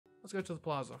Let's go to the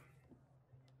plaza.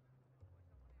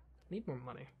 Need more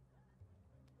money.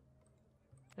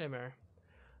 Hey, Mary.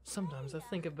 Sometimes I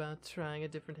think about trying a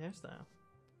different hairstyle.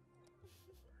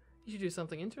 You should do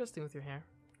something interesting with your hair.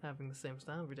 Having the same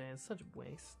style every day is such a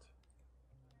waste.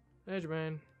 Hey,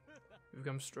 Jermaine. You've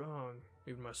become strong.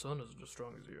 Even my son isn't as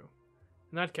strong as you.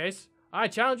 In that case, I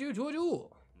challenge you to a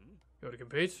duel. You want to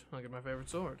compete? I'll get my favorite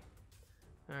sword.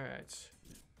 Alright.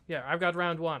 Yeah, I've got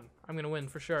round 1. I'm gonna win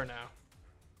for sure now.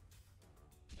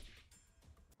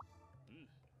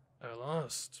 I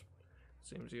lost.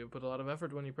 Seems you put a lot of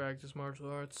effort when you practice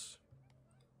martial arts.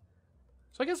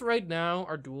 So I guess right now,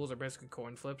 our duels are basically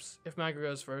coin flips. If Maggie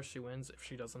goes first, she wins. If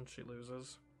she doesn't, she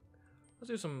loses. Let's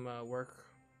do some work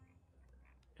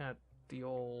at the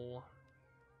old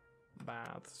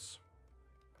baths.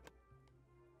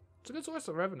 It's a good source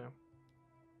of revenue.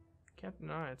 Can't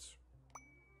deny it.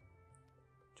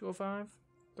 205,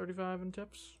 35 in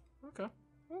tips. Okay.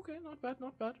 Okay, not bad,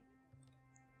 not bad.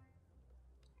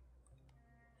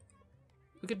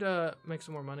 We could make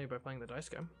some more money by playing the dice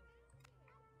game.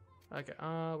 Okay,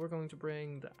 we're going to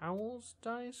bring the owl's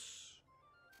dice.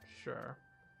 Sure.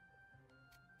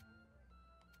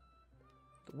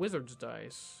 The wizard's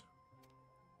dice.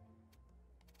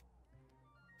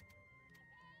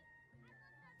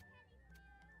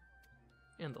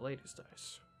 And the lady's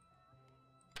dice.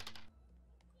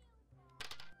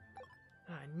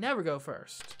 I never go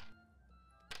first.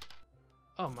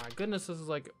 Oh my goodness, this is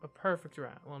like a perfect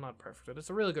round. Well, not perfect, but it's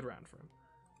a really good round for him.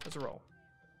 Let's roll.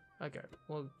 Okay,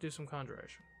 we'll do some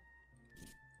conjuration.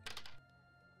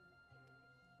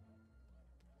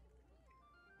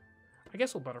 I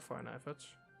guess we'll butterfly knife it.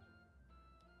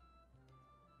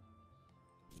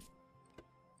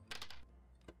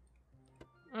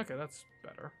 Okay, that's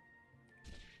better.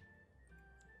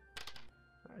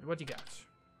 Alright, what do you got?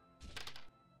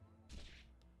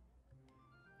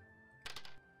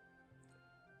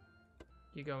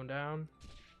 You going down?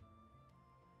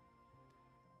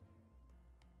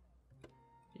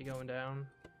 You going down?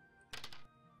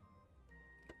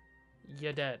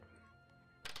 You're dead.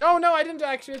 Oh no, I didn't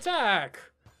actually attack!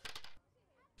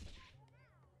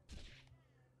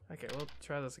 Okay, we'll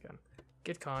try this again.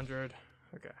 Get conjured.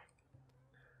 Okay.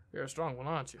 You're a strong one,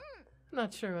 aren't you? I'm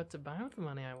not sure what to buy with the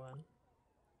money I won.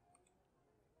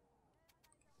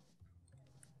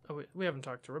 Oh, we haven't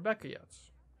talked to Rebecca yet.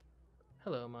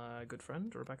 Hello, my good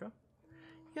friend, Rebecca.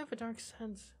 You have a dark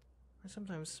sense. I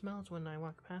sometimes smell it when I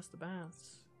walk past the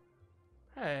baths.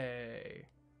 Hey.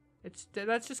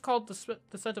 That's just called the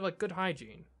scent of, like, good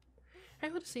hygiene. I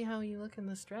want to see how you look in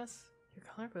this dress. Your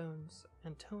collarbones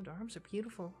and toned arms are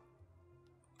beautiful.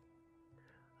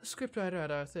 The scriptwriter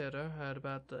at our theater heard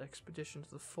about the expedition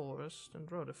to the forest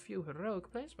and wrote a few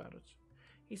heroic plays about it.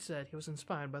 He said he was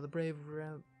inspired by the brave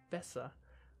Rebessa.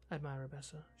 I admire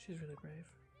Rebessa. She's really brave.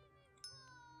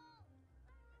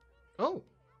 Oh!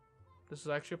 This is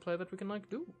actually a play that we can, like,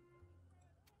 do.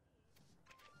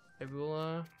 Maybe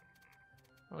we'll,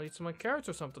 I'll eat some, like, carrots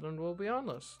or something and we'll be on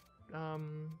this.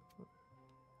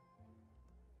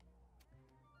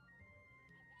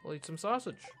 We'll eat some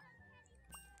sausage.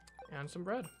 And some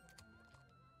bread.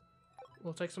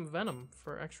 We'll take some venom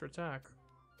for extra attack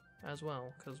as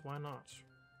well, because why not?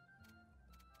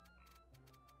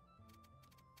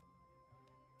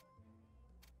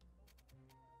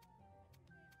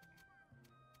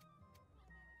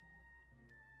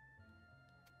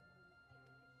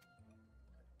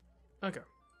 Okay.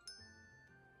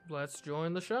 Let's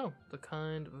join the show. The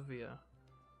Kind Via.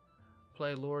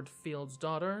 Play Lord Field's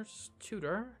daughter's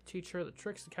tutor. Teach her the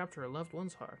tricks to capture her loved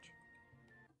one's heart.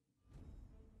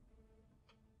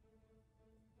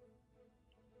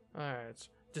 Alright.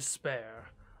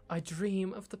 Despair. I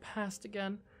dream of the past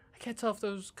again. I can't tell if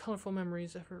those colorful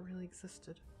memories ever really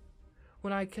existed.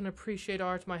 When I can appreciate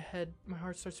art, my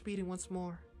heart starts beating once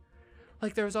more.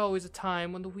 Like there's always a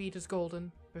time when the wheat is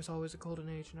golden. There's always a golden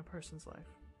age in a person's life.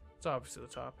 It's obviously the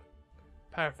top.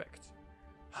 Perfect.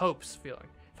 Hope's feeling.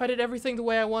 If I did everything the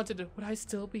way I wanted it, would I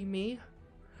still be me?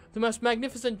 The most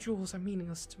magnificent jewels are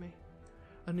meaningless to me.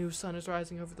 A new sun is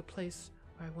rising over the place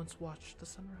where I once watched the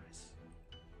sunrise.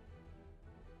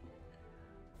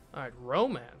 Alright,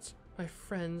 romance. My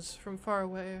friends from far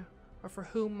away are for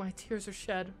whom my tears are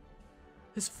shed.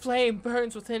 This flame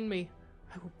burns within me.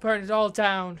 I will burn it all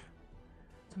down.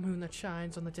 The moon that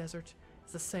shines on the desert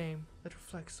is the same that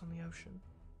reflects on the ocean.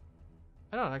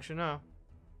 I don't actually know.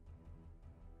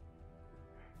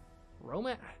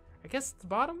 Romance? I guess the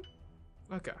bottom?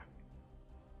 Okay.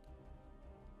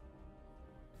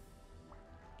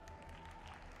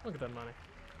 Look at that money.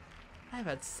 I have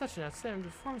had such an outstanding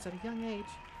performance at a young age.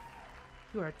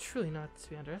 You are truly not to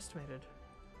be underestimated.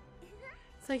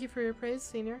 Thank you for your praise,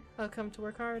 senior. I'll come to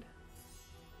work hard.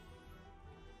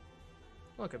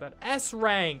 Look at that. S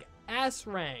rank! S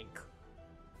rank!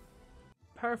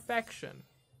 Perfection.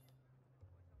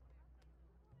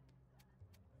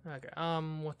 Okay,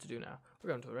 what to do now? We're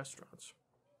going to the restaurants.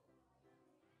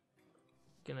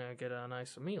 Gonna get a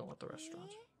nice meal at the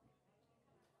restaurant.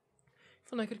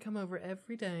 If only I could come over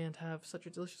every day and have such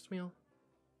a delicious meal.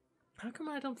 How come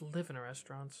I don't live in a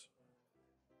restaurant?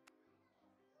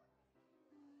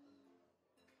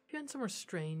 Have you been somewhere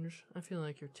strange? I feel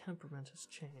like your temperament has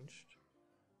changed.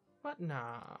 What?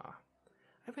 Nah.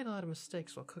 I made a lot of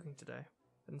mistakes while cooking today.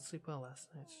 Didn't sleep well last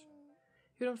night.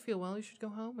 If you don't feel well, you should go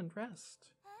home and rest.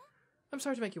 I'm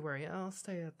sorry to make you worry. I'll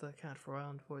stay at the cat for a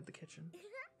while and avoid the kitchen.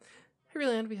 I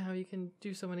really envy how you can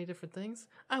do so many different things.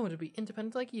 I want to be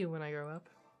independent like you when I grow up.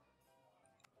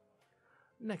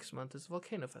 Next month is the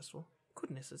Volcano Festival.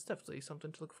 Goodness, it's definitely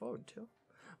something to look forward to.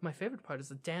 My favorite part is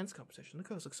the dance competition. The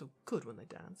girls look so good when they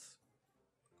dance.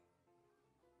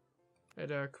 Hey,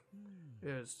 Derek.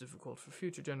 It's difficult for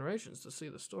future generations to see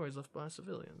the stories left by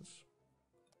civilians.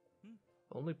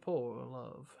 Only poor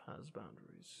love has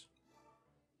boundaries.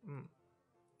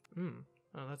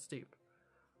 Oh, that's deep.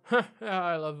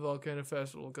 I love the Volcano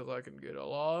Festival because I can get a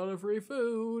lot of free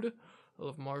food. I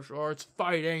love martial arts,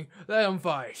 fighting. Let them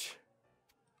fight.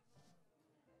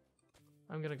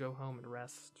 I'm gonna go home and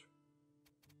rest.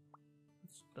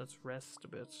 Let's rest a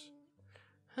bit.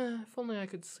 If only I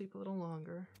could sleep a little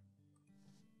longer.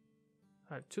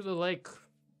 Alright, to the lake.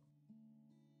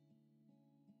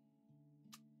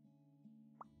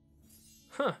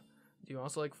 Huh. Do you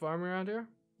also like farming around here?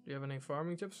 Do you have any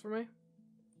farming tips for me?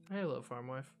 Hello, farm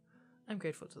wife. I'm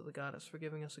grateful to the goddess for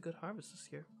giving us a good harvest this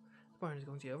year. The barn is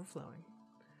going to be overflowing.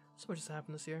 So much has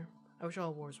happened this year. I wish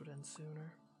all wars would end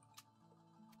sooner.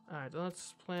 Alright,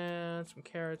 let's plant some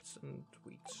carrots and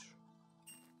wheat.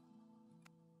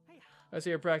 I see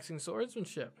you're practicing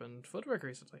swordsmanship and footwork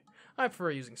recently. I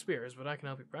prefer using spears, but I can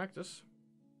help you practice.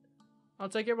 I'll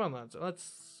take your one, lads.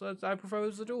 I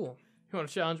propose a duel. You want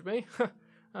to challenge me?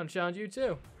 I'll challenge you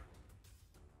too.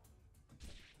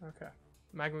 Okay.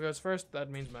 Magma goes first. That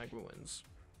means Magma wins.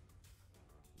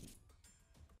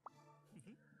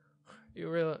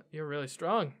 You're really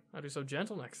strong. I'll be so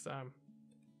gentle next time.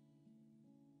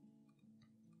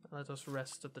 Let us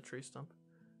rest at the tree stump.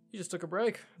 You just took a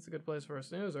break. It's a good place for a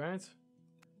snooze, right?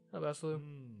 How about Lou?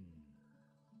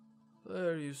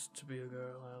 There used to be a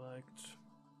girl I liked.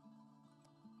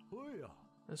 Oh, yeah.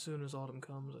 As soon as autumn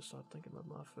comes, I start thinking about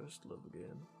my first love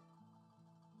again.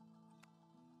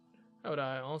 How would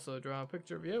I also draw a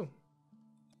picture of you?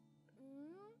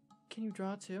 Can you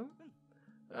draw too?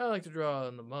 I like to draw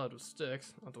in the mud with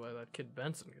sticks, not the way that kid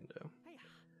Benson can do.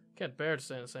 Can't bear to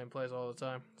stay in the same place all the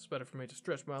time. It's better for me to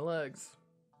stretch my legs.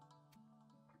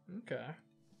 Okay.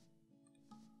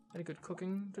 Any good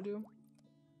cooking to do?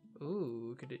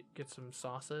 Ooh, could get some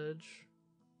sausage.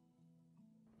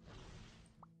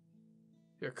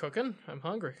 You're cooking? I'm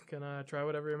hungry. Can I try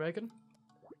whatever you're making?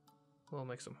 We'll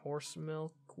make some horse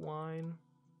milk wine.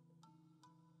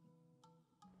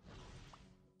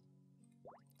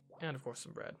 And of course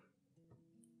some bread.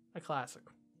 A classic.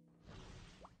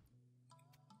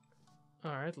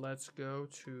 Alright, let's go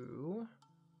to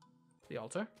the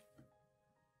altar.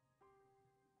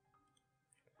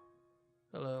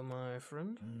 Hello, my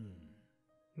friend.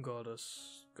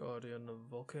 Goddess, guardian of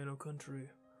volcano country,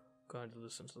 kindly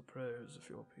listen to the prayers of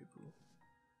your people.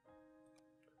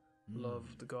 Love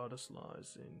of the goddess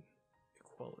lies in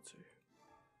equality.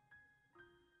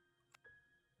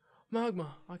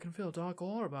 Magma, I can feel a dark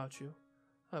aura about you.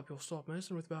 I hope you'll stop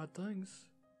messing with bad things.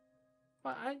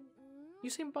 You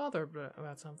seem bothered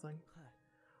about something.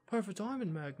 Perfect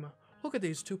diamond, Magma. Look at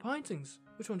these two paintings.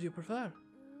 Which one do you prefer?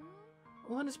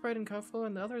 One is bright and colorful,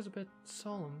 and the other is a bit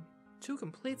solemn. Two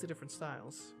completely different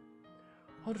styles.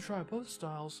 I want to try both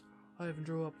styles. I even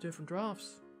drew up different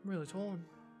drafts. I'm really torn.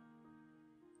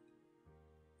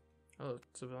 Hello,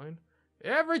 civilian.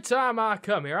 Every time I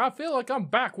come here, I feel like I'm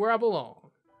back where I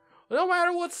belong. No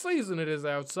matter what season it is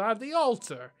outside, the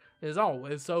altar is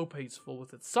always so peaceful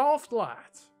with its soft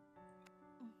light.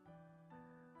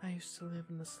 I used to live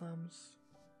in the slums.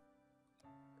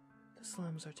 The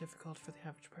slums are difficult for the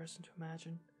average person to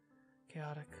imagine.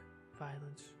 Chaotic,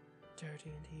 violent, dirty,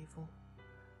 and evil.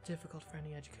 Difficult for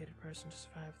any educated person to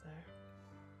survive there.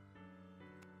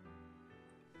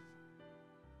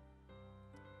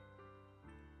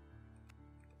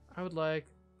 I would like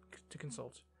to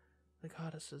consult the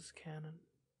goddess's canon.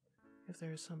 If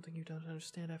there is something you don't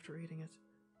understand after reading it,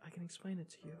 I can explain it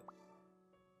to you.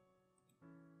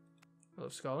 Hello,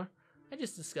 scholar. I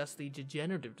just discussed the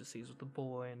degenerative disease with the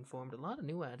boy and formed a lot of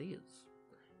new ideas.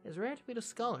 It's rare to meet a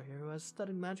scholar here who has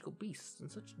studied magical beasts in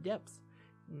such depth.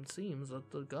 And it seems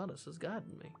that the goddess has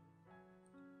guided me.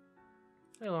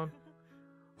 Hey, Lon.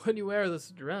 When you wear this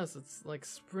dress, it's like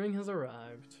spring has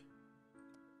arrived.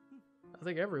 I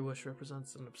think every wish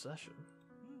represents an obsession.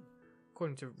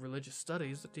 According to religious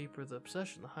studies, the deeper the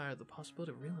obsession, the higher the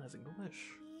possibility of realizing the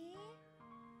wish.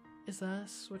 Is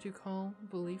that what you call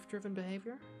belief-driven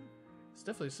behavior? It's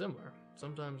definitely similar.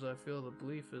 Sometimes I feel that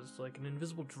belief is like an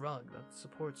invisible drug that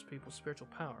supports people's spiritual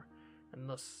power and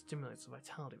thus stimulates the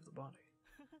vitality of the body.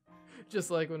 Just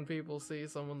like when people see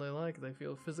someone they like, they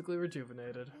feel physically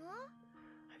rejuvenated.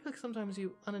 I feel like sometimes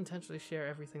you unintentionally share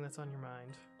everything that's on your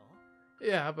mind.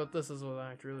 Yeah, but this is what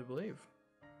I truly believe.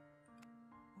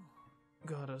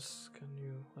 Goddess, can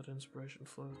you let inspiration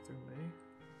flow through me?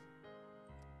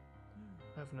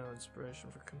 I have no inspiration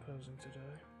for composing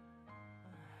today.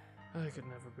 I could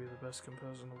never be the best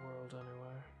composer in the world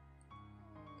anyway.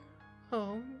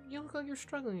 Oh, you look like you're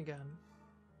struggling again.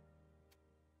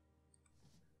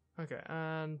 Okay,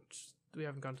 and we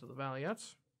haven't gone to the valley yet.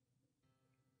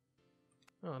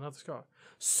 Oh, another scholar.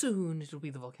 Soon it'll be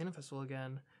the Volcano Festival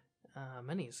again.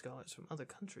 Many scholars from other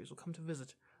countries will come to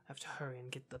visit. I have to hurry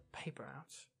and get the paper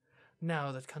out.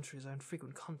 Now that countries are in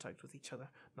frequent contact with each other,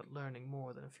 not learning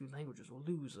more than a few languages will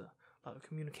lose a lot of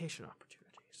communication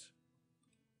opportunities.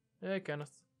 Hey,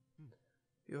 Kenneth.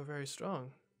 You're very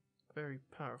strong. Very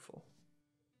powerful.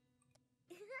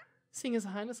 Seeing His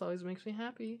Highness always makes me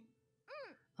happy.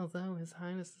 Although His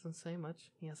Highness doesn't say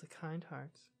much, he has a kind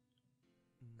heart.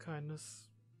 Kindness?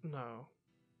 No.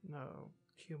 No.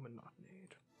 Human not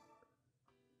need.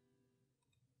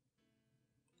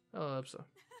 Oh, Ipsa.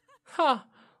 Ha!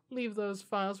 Leave those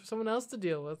files for someone else to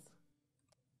deal with.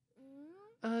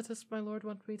 Does my lord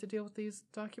want me to deal with these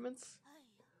documents?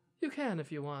 You can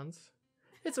if you want.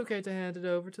 It's okay to hand it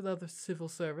over to the other civil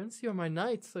servants. You're my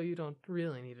knight, so you don't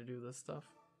really need to do this stuff.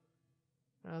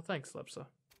 Thanks, Lepsa.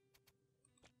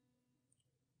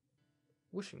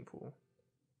 Wishing pool.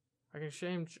 I can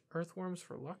exchange earthworms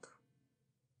for luck.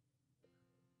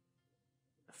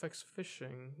 Affects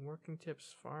fishing, working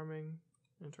tips, farming.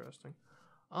 Interesting.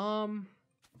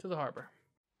 To the harbor.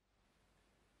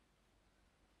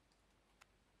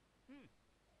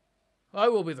 I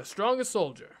will be the strongest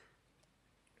soldier.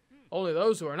 Only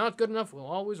those who are not good enough will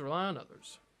always rely on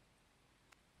others.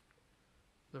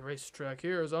 The racetrack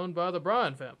here is owned by the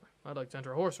Bryan family. I'd like to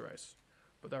enter a horse race,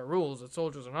 but there are rules that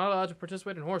soldiers are not allowed to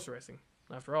participate in horse racing.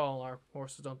 After all, our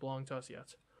horses don't belong to us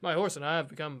yet. My horse and I have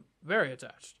become very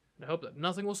attached, and I hope that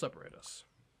nothing will separate us.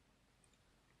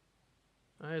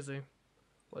 Izzy,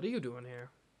 what are you doing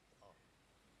here?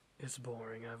 It's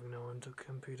boring having no one to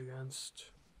compete against.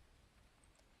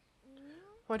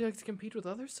 Why do you like to compete with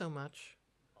others so much?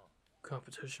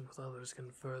 Competition with others can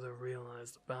further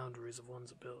realize the boundaries of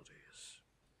one's abilities.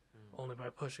 Only by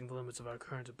pushing the limits of our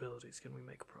current abilities can we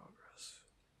make progress.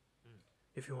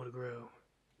 If you want to grow,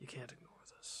 you can't ignore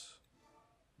this.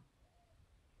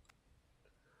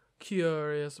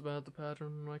 Curious about the pattern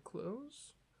on my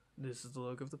clothes? This is the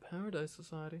look of the Paradise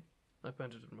Society. I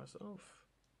painted it myself.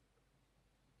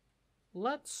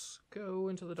 Let's go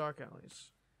into the dark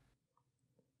alleys.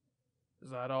 Is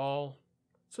that all?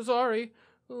 So sorry.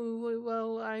 Ooh,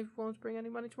 well, I won't bring any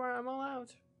money tomorrow. I'm all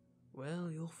out. Well,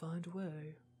 you'll find a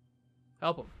way.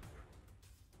 Help him.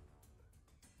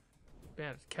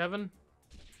 Bennett, Kevin,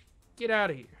 get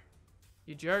out of here.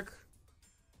 You jerk.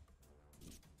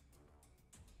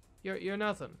 You're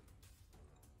nothing.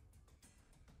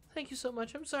 Thank you so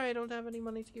much. I'm sorry I don't have any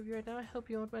money to give you right now. I hope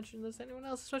you won't mention this to anyone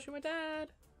else, especially my dad.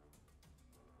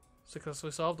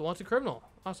 Successfully solved the wanted criminal.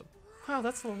 Awesome. Wow,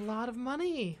 that's a lot of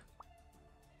money.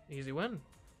 Easy win.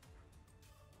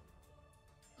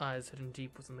 Eyes hidden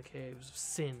deep within the caves of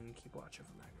sin keep watch over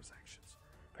Magma's actions.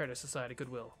 Paradise Society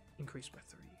goodwill increased by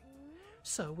 3.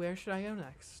 So where should I go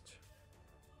next?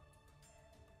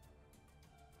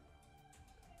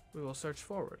 We will search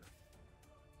forward.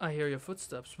 I hear your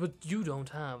footsteps, but you don't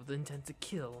have the intent to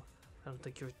kill. I don't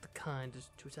think you're the kind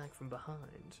to attack from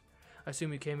behind. I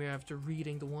assume you came here after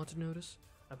reading the wanted notice?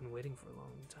 I've been waiting for a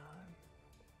long time.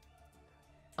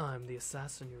 I'm the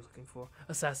assassin you're looking for.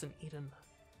 Assassin Eden.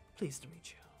 Pleased to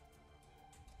meet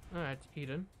you. Alright,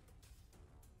 Eden.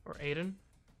 Or Aiden.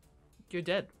 You're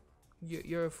dead.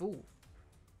 You're a fool.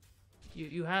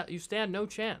 You stand no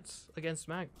chance against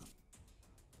Magma.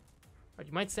 Right,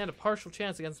 you might stand a partial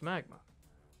chance against Magma,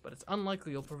 but it's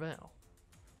unlikely you'll prevail.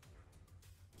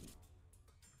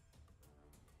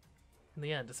 In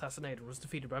the end, Assassin Aiden was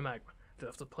defeated by Magma. They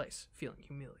left the place, feeling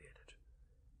humiliated.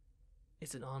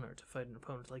 It's an honor to fight an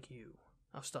opponent like you.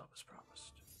 I'll stop as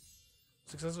promised.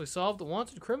 Successfully solved the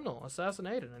wanted criminal, Assassin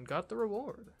Aiden, and got the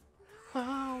reward.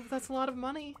 Wow, that's a lot of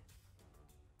money.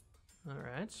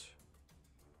 Alright.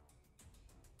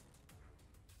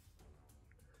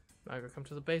 Now I gotta come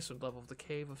to the basement level of the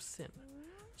Cave of Sin.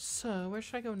 So, where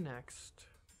should I go next?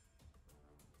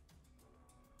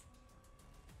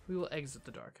 We will exit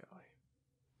the dark alley.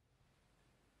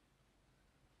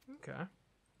 Okay.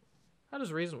 That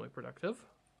is reasonably productive.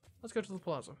 Let's go to the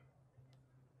plaza.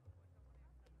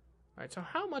 Alright, so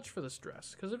how much for this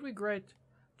dress? Because it'd be great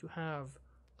to have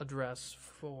a dress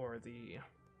for the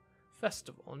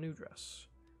festival, a new dress.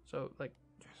 So, like,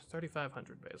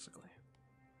 3,500 basically.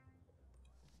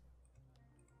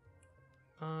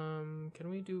 Can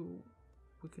we do...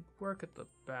 We could work at the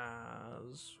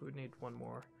baths. We need one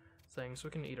more thing, so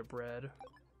we can eat a bread.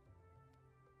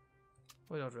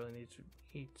 We don't really need to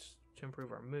eat to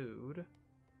improve our mood.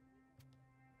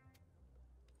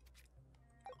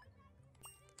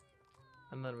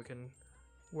 And then we can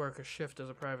work a shift as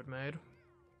a private maid.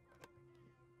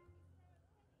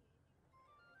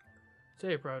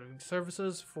 Today, providing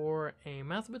services for a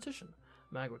mathematician.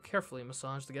 Mag would carefully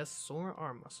massage the guest's sore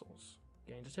arm muscles.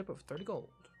 Gained a tip of 30 gold.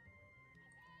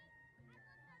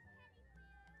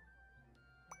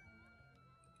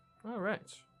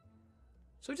 Alright.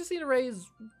 So we just need to raise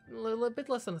a bit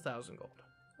less than 1,000 gold.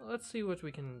 Let's see what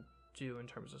we can do in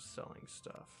terms of selling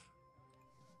stuff.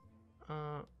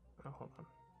 Oh, hold on.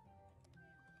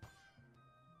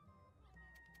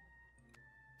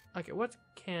 Okay, what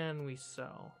can we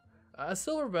sell? A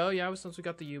silver bow, yeah, since we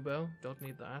got the U-bow. Don't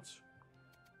need that.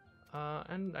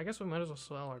 And I guess we might as well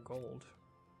sell our gold.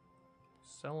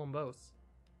 Sell them both.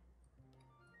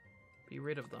 Be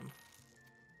rid of them.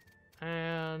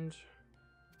 And...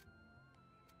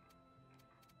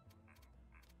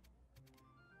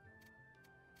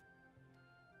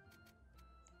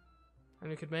 and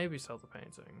we could maybe sell the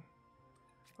painting.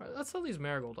 Alright, let's sell these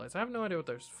marigold lights. I have no idea what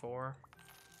they're for.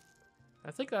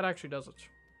 I think that actually does it.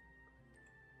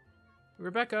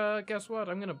 Rebecca, guess what?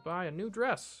 I'm gonna buy a new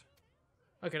dress.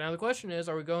 Okay, now the question is,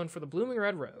 are we going for the blooming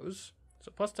red rose?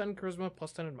 So plus 10 charisma,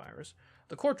 plus 10 admirers.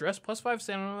 The court dress, plus 5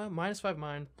 stamina, minus 5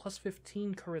 mind, plus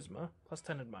 15 charisma, plus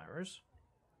 10 admirers.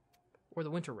 Or the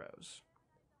winter rose.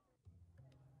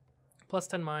 Plus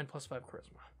 10 mind, plus 5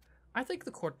 charisma. I think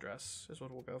the court dress is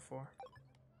what we'll go for.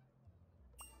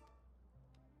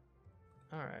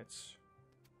 Alright.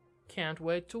 Can't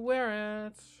wait to wear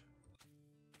it.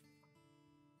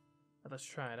 Let's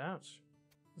try it out.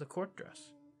 The court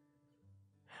dress.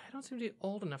 I don't seem to be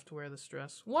old enough to wear this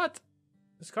dress. What?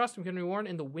 This costume can be worn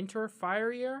in the winter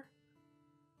fire year?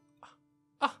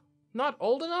 Not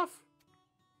old enough?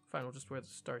 Fine, we'll just wear the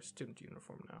star student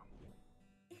uniform now.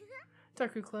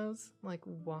 Darker clothes, like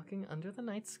walking under the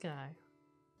night sky.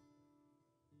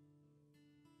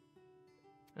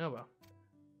 Oh well.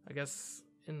 I guess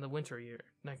in the winter year.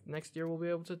 Next year we'll be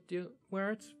able to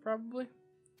wear it, probably.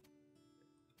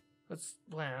 Let's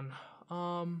plan.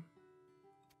 And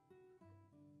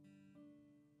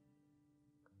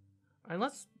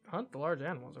let's hunt the large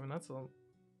animals. I mean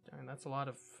that's a lot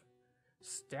of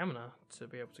stamina to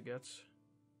be able to get.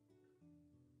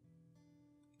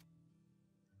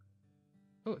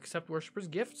 Oh, accept worshippers'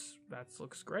 gifts. That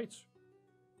looks great.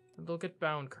 And they'll get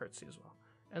bound curtsy as well.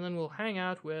 And then we'll hang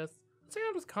out with... let's hang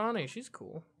out with Connie. She's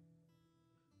cool.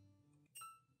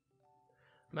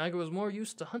 Maggie was more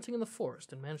used to hunting in the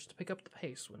forest and managed to pick up the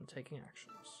pace when taking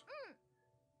actions.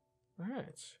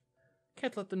 Alright.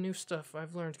 Can't let the new stuff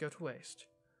I've learned go to waste.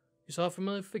 You saw a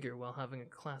familiar figure while having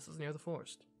classes near the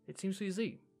forest. It seems to be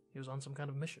Z. He was on some kind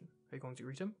of mission. Are you going to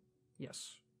greet him?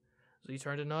 Yes. Z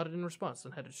turned and nodded in response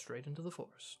and headed straight into the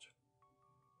forest.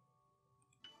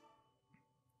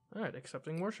 Alright,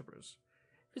 accepting worshippers.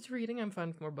 If it's reading, I'm fine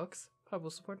with more books. Pub will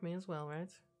support me as well,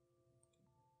 right?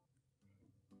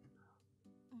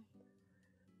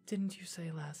 Didn't you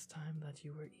say last time that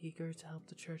you were eager to help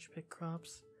the church pick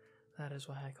crops? That is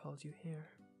why I called you here.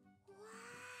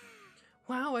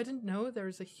 Wow, I didn't know there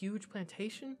is a huge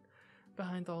plantation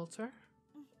behind the altar.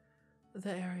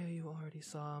 The area you already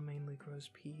saw mainly grows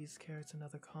peas, carrots, and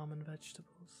other common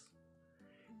vegetables.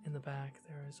 In the back,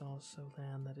 there is also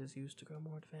land that is used to grow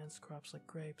more advanced crops like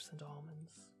grapes and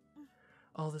almonds.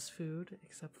 All this food,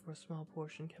 except for a small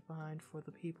portion kept behind for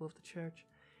the people of the church,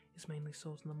 is mainly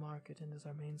sold in the market and is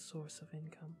our main source of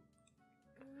income.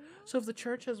 So if the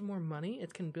church has more money,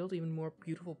 it can build even more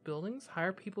beautiful buildings,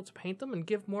 hire people to paint them, and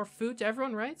give more food to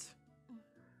everyone, right?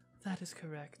 That is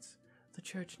correct. The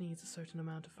church needs a certain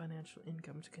amount of financial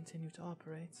income to continue to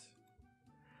operate.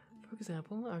 For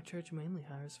example, our church mainly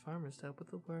hires farmers to help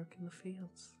with the work in the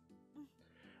fields.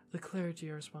 The clergy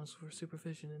are responsible for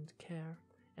supervision and care,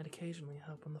 and occasionally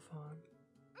help on the farm.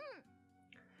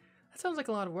 That sounds like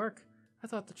a lot of work. I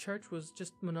thought the church was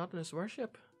just monotonous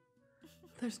worship.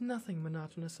 There's nothing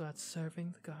monotonous about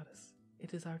serving the goddess.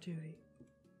 It is our duty.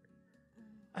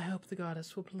 I hope the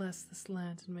goddess will bless this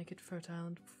land and make it fertile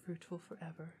and fruitful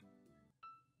forever.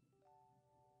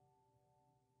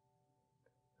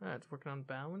 Alright, working on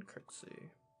bow and curtsy.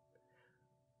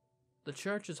 The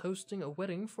church is hosting a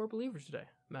wedding for believers today.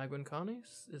 Maggie and Connie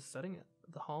is setting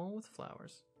the hall with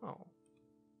flowers. Oh.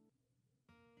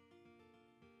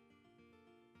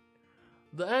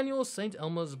 The annual St.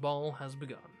 Elma's Ball has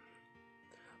begun.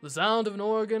 The sound of an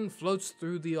organ floats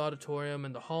through the auditorium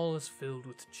and the hall is filled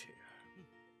with cheer.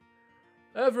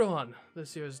 Everyone,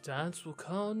 this year's dance will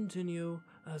continue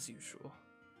as usual.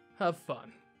 Have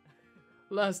fun.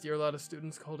 Last year, a lot of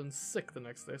students called in sick the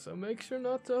next day, so make sure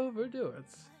not to overdo it.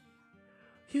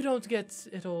 You don't get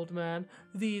it, old man.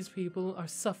 These people are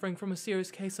suffering from a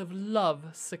serious case of love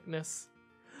sickness.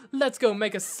 Let's go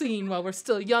make a scene while we're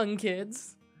still young,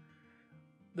 kids.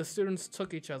 The students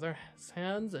took each other's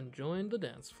hands and joined the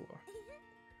dance floor.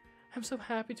 I'm so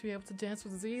happy to be able to dance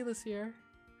with Z this year.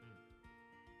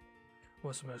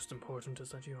 What's most important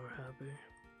is that you are happy.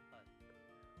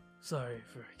 Sorry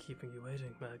for keeping you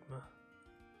waiting, Magma.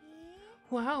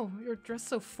 Wow, you're dressed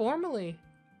so formally.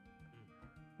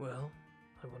 Well,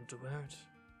 I wanted to wear it,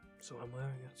 so I'm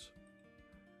wearing it.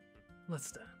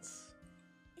 Let's dance.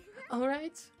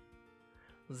 Alright.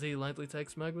 Z lightly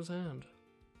takes Magma's hand.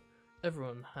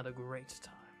 Everyone had a great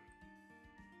time.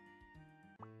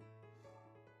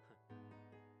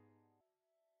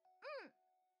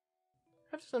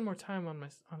 I have to spend more time on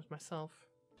myself.